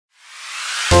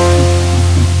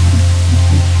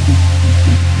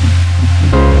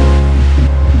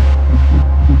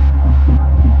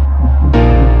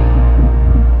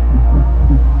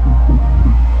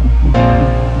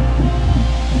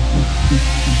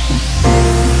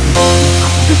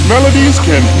melodies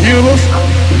can heal us,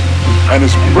 and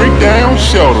His breakdown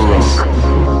shelter us.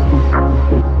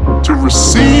 To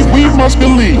receive, we must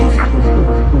believe,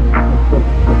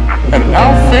 and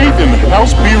our faith in the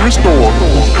house be restored.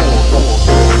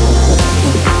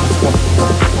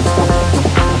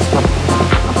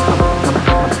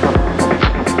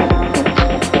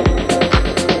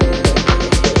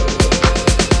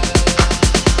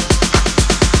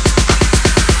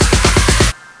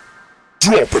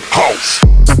 Drop it, house.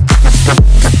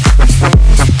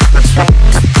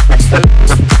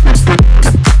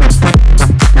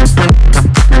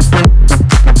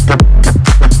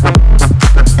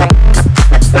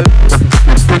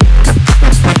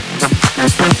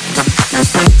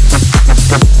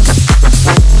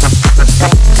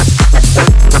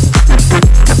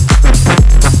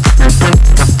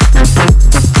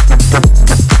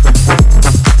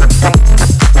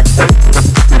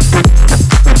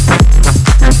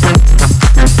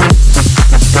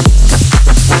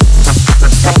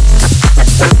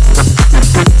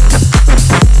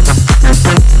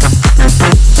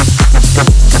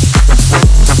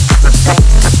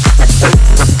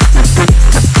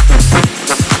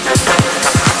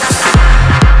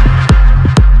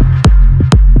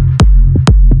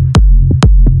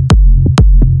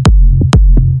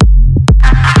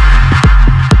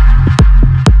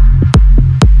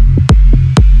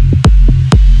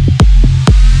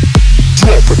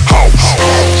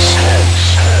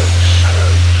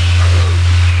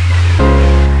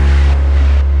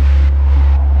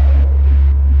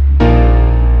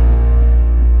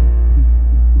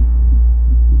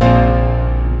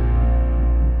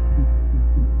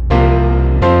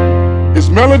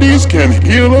 Melodies can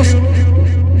heal us,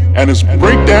 and His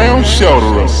breakdown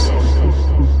shelter us.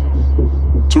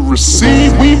 To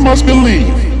receive, we must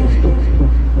believe,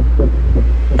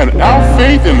 and our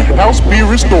faith in the house be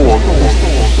restored.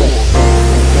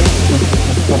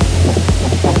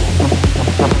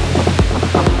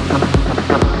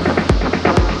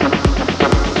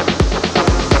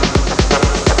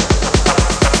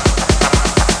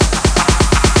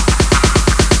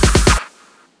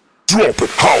 Drop it,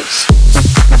 house.